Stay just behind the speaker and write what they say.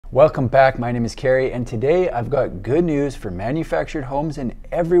Welcome back, my name is Kerry, and today I've got good news for manufactured homes and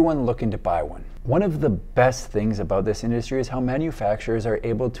everyone looking to buy one. One of the best things about this industry is how manufacturers are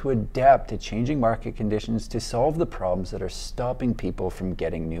able to adapt to changing market conditions to solve the problems that are stopping people from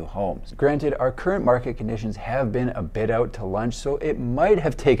getting new homes. Granted, our current market conditions have been a bit out to lunch, so it might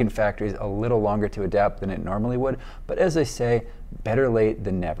have taken factories a little longer to adapt than it normally would, but as I say, better late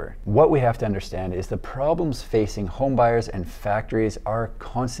than never. What we have to understand is the problems facing home buyers and factories are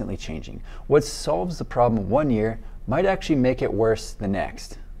constantly changing. What solves the problem one year might actually make it worse the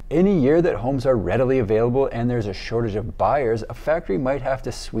next. In a year that homes are readily available and there's a shortage of buyers, a factory might have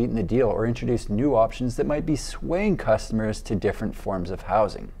to sweeten the deal or introduce new options that might be swaying customers to different forms of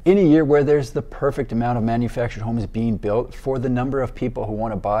housing. In a year where there's the perfect amount of manufactured homes being built for the number of people who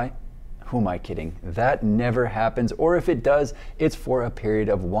want to buy, who am I kidding? That never happens, or if it does, it's for a period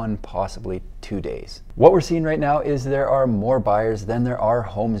of 1, possibly 2 days. What we're seeing right now is there are more buyers than there are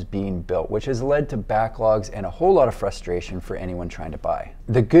homes being built, which has led to backlogs and a whole lot of frustration for anyone trying to buy.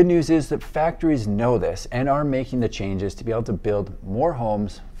 The good news is that factories know this and are making the changes to be able to build more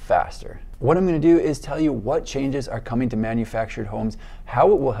homes faster. What I'm going to do is tell you what changes are coming to manufactured homes,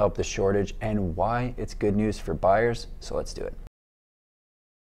 how it will help the shortage, and why it's good news for buyers, so let's do it.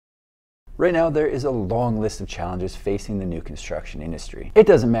 Right now, there is a long list of challenges facing the new construction industry. It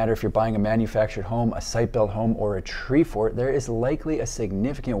doesn't matter if you're buying a manufactured home, a site-built home, or a tree fort, there is likely a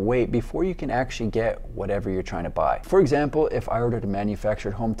significant wait before you can actually get whatever you're trying to buy. For example, if I ordered a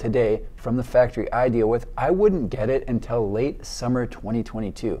manufactured home today from the factory I deal with, I wouldn't get it until late summer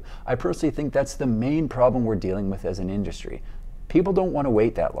 2022. I personally think that's the main problem we're dealing with as an industry. People don't want to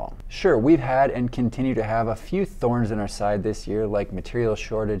wait that long. Sure, we've had and continue to have a few thorns in our side this year, like material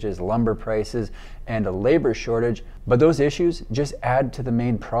shortages, lumber prices, and a labor shortage, but those issues just add to the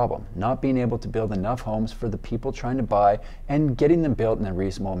main problem, not being able to build enough homes for the people trying to buy and getting them built in a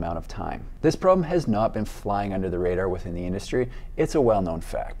reasonable amount of time. This problem has not been flying under the radar within the industry. It's a well-known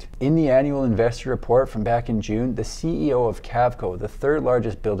fact. In the annual investor report from back in June, the CEO of Cavco, the third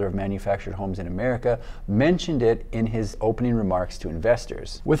largest builder of manufactured homes in America, mentioned it in his opening remarks to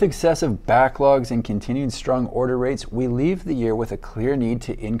investors. With excessive backlogs and continued strong order rates, we leave the year with a clear need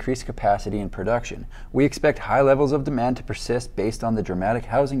to increase capacity and production. We expect high levels of demand to persist based on the dramatic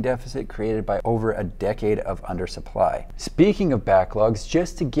housing deficit created by over a decade of undersupply. Speaking of backlogs,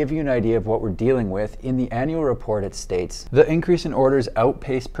 just to give you an idea of what we're dealing with, in the annual report it states, the increase in orders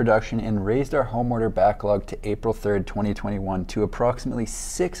outpaced production and raised our home order backlog to April 3rd, 2021 to approximately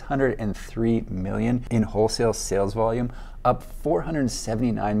 603 million in wholesale sales volume, up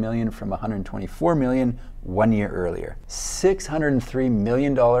 479 million from 124 million 1 year earlier. $603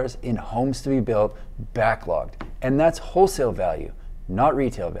 million in homes to be built, backlogged. And that's wholesale value, not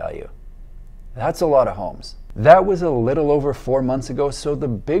retail value. That's a lot of homes. That was a little over 4 months ago, so the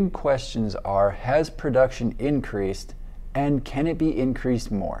big questions are, has production increased, and can it be increased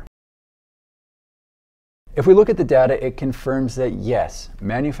more? If we look at the data, it confirms that yes,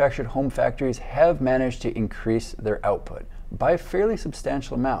 manufactured home factories have managed to increase their output by a fairly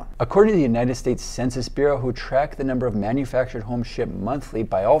substantial amount. According to the United States Census Bureau, who track the number of manufactured homes shipped monthly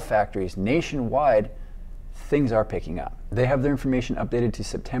by all factories nationwide, things are picking up. They have their information updated to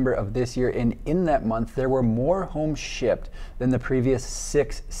September of this year, and in that month, there were more homes shipped than the previous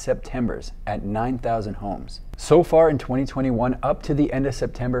 6 Septembers at 9,000 homes. So far in 2021, up to the end of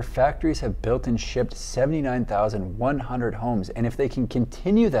September, factories have built and shipped 79,100 homes. And if they can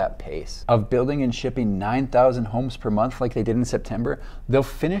continue that pace of building and shipping 9,000 homes per month like they did in September, they'll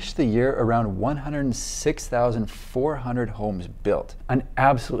finish the year around 106,400 homes built. An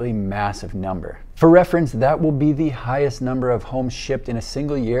absolutely massive number. For reference, that will be the highest number of homes shipped in a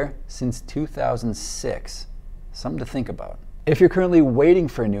single year since 2006. Something to think about. If you're currently waiting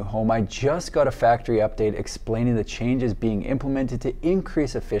for a new home, I just got a factory update explaining the changes being implemented to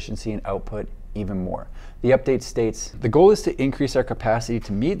increase efficiency and output even more. The update states, the goal is to increase our capacity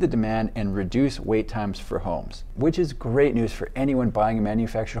to meet the demand and reduce wait times for homes, which is great news for anyone buying a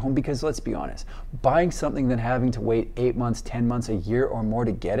manufactured home because let's be honest, buying something then having to wait 8 months, 10 months, a year or more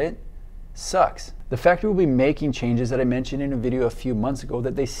to get it sucks. The factory will be making changes that I mentioned in a video a few months ago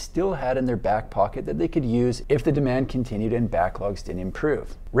that they still had in their back pocket that they could use if the demand continued and backlogs didn't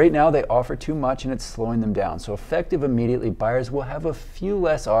improve. Right now they offer too much and it's slowing them down, so effective immediately buyers will have a few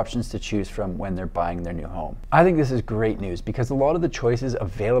less options to choose from when they're buying their new home. I think this is great news because a lot of the choices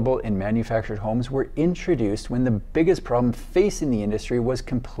available in manufactured homes were introduced when the biggest problem facing the industry was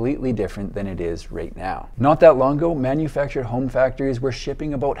completely different than it is right now. Not that long ago, manufactured home factories were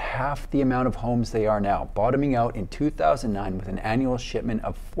shipping about half the amount of homes they they are now, bottoming out in 2009 with an annual shipment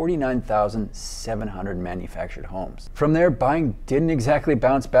of 49,700 manufactured homes. From there, buying didn't exactly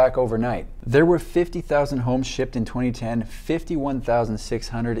bounce back overnight. There were 50,000 homes shipped in 2010,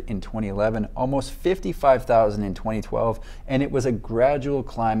 51,600 in 2011, almost 55,000 in 2012, and it was a gradual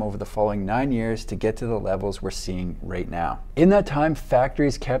climb over the following 9 years to get to the levels we're seeing right now. In that time,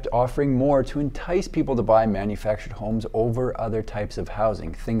 factories kept offering more to entice people to buy manufactured homes over other types of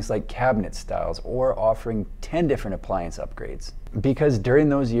housing, things like cabinet styles, or offering 10 different appliance upgrades. Because during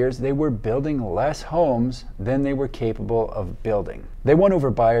those years, they were building less homes than they were capable of building. They won over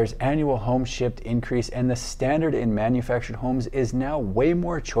buyers, annual homes shipped increase, and the standard in manufactured homes is now way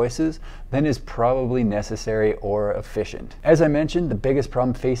more choices than is probably necessary or efficient. As I mentioned, the biggest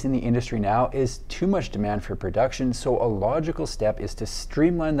problem facing the industry now is too much demand for production, so a logical step is to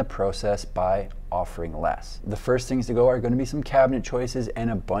streamline the process by offering less. The first things to go are going to be some cabinet choices and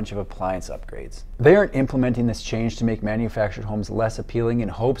a bunch of appliance upgrades. They aren't implementing this change to make manufactured homes less appealing in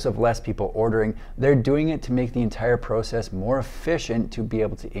hopes of less people ordering. They're doing it to make the entire process more efficient to be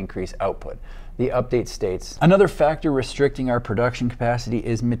able to increase output. The update states, another factor restricting our production capacity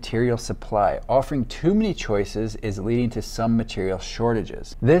is material supply. Offering too many choices is leading to some material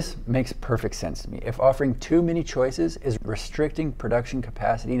shortages. This makes perfect sense to me. If offering too many choices is restricting production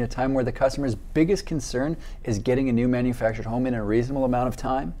capacity in a time where the customer's biggest concern is getting a new manufactured home in a reasonable amount of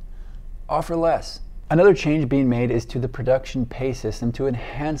time, offer less. Another change being made is to the production pay system to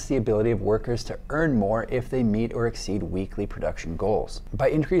enhance the ability of workers to earn more if they meet or exceed weekly production goals. By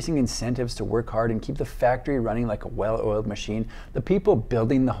increasing incentives to work hard and keep the factory running like a well-oiled machine, the people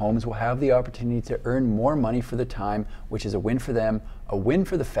building the homes will have the opportunity to earn more money for the time, which is a win for them, a win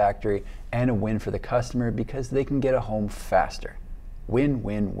for the factory, and a win for the customer because they can get a home faster. Win,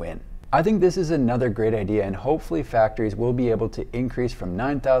 win, win. I think this is another great idea, and hopefully factories will be able to increase from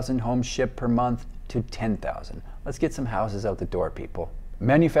 9,000 homes shipped per month to 10,000. Let's get some houses out the door, people.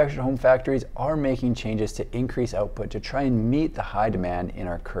 Manufactured home factories are making changes to increase output to try and meet the high demand in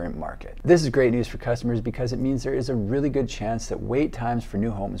our current market. This is great news for customers because it means there is a really good chance that wait times for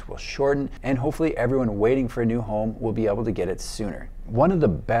new homes will shorten, and hopefully everyone waiting for a new home will be able to get it sooner. One of the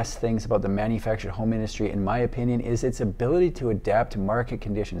best things about the manufactured home industry, in my opinion, is its ability to adapt to market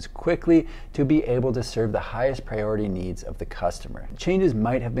conditions quickly to be able to serve the highest priority needs of the customer. Changes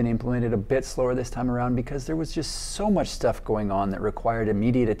might have been implemented a bit slower this time around because there was just so much stuff going on that required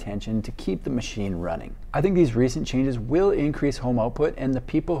immediate attention to keep the machine running. I think these recent changes will increase home output, and the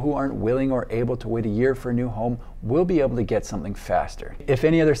people who aren't willing or able to wait a year for a new home will be able to get something faster. If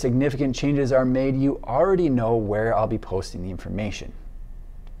any other significant changes are made, you already know where I'll be posting the information.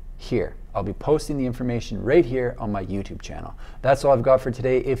 Here. I'll be posting the information right here on my YouTube channel. That's all I've got for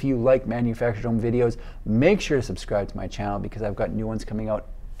today. If you like manufactured home videos, make sure to subscribe to my channel because I've got new ones coming out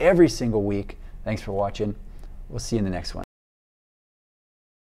every single week. Thanks for watching. We'll see you in the next one.